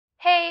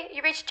Hey,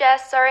 you reached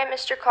Jess. Sorry I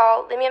missed your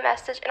call. Leave me a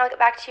message and I'll get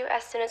back to you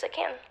as soon as I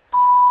can.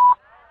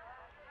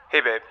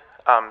 Hey babe,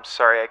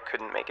 sorry I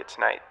couldn't make it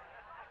tonight.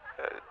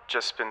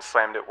 Just been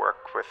slammed at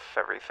work with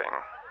everything.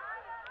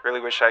 Really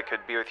wish I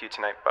could be with you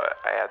tonight, but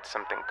I had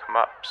something come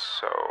up,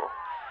 so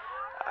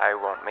I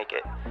won't make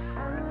it.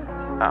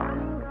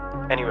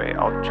 Anyway,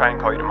 I'll try and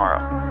call you tomorrow.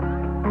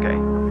 Okay,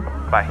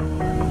 bye.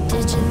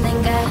 Did you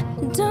think I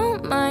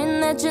don't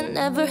mind that you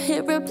never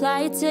hit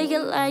reply till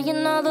you're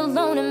lying all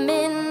alone at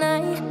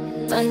midnight?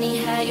 Funny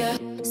how you're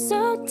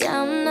so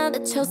down now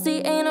that Chelsea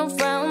ain't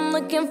around,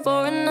 looking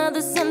for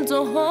another simp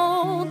to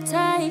hold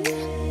tight.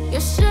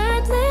 Your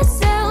shirtless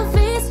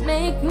selfies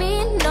make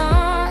me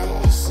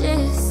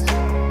nauseous.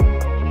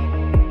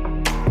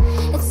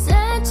 It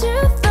said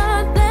you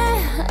thought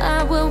that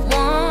I would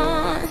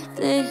want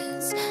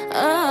this.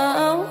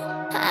 Oh,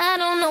 I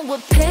don't know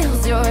what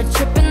pills you're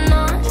tripping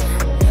on.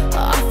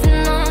 Off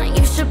and on,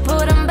 you should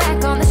put them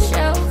back on the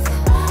shelf.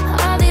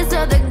 All these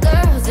other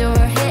girls you're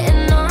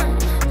hitting on,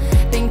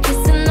 been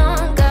kissing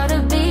on,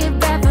 gotta be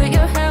bad for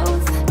your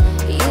health.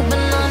 You've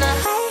been on a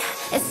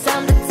high, it's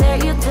time to tear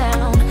you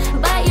down.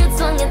 Bite your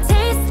tongue, it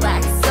tastes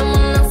like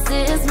someone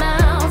else's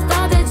mouth.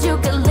 Thought that you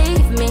could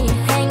leave me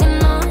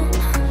hanging on,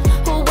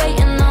 or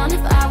waiting on.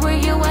 If I were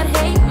you, I'd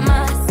hate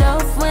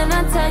myself when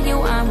I tell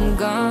you I'm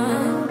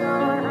gone.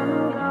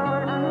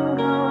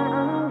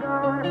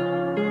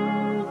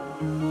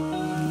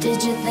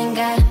 Did you think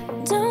I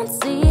don't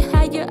see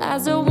how your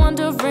eyes are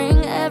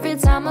wandering every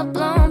time a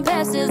blonde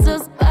passes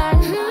us by?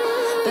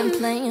 Been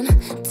playing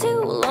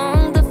too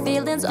long, the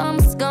feeling's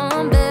almost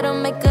gone. Better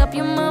make up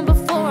your mind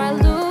before I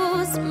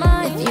lose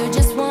mine. If you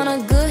just want a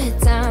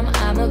good time,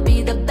 I'ma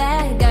be the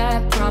bad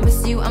guy.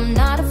 Promise you I'm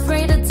not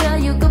afraid to tell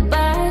you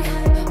goodbye.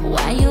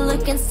 Why you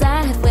looking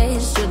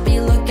sideways? Should be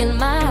looking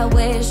my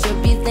way.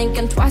 Should be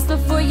thinking twice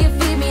before you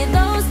feed me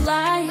those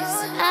lies.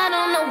 I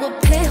don't know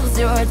what pills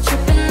you're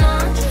tripping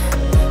on.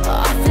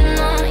 Off and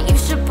on, you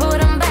should put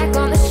them back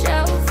on the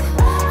shelf.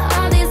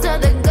 All these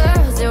other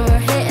girls you're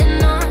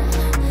hitting on,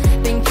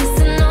 been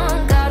kissing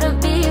on, gotta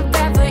be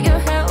bad for your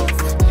health.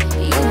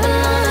 You've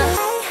been on a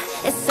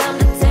high, it's time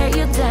to tear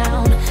you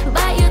down.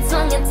 Bite your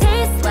tongue, it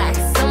tastes like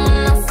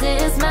someone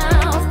else's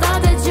mouth.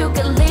 Thought that you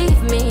could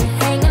leave me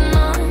hanging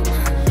on,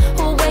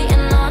 or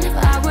waiting on. If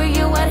I were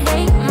you, I'd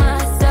hate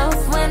myself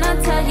when I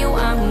tell you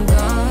I'm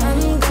gone.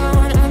 I'm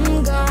gone, I'm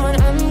gone,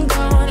 I'm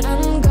gone,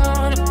 I'm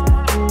gone.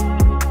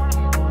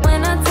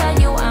 When I tell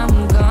you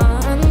I'm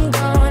gone, I'm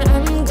gone,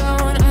 I'm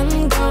gone,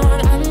 I'm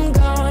gone, I'm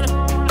gone.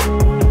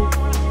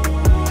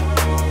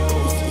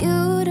 If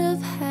you'd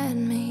have had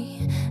me,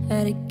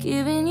 I'd have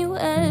given you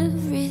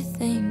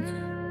everything.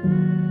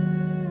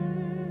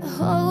 I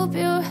hope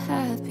you're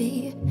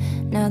happy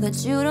now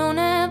that you don't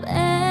have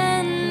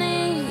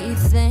anything.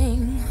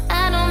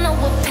 I don't know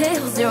what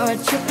pills you're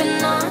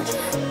tripping on.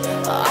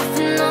 Off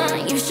and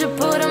on,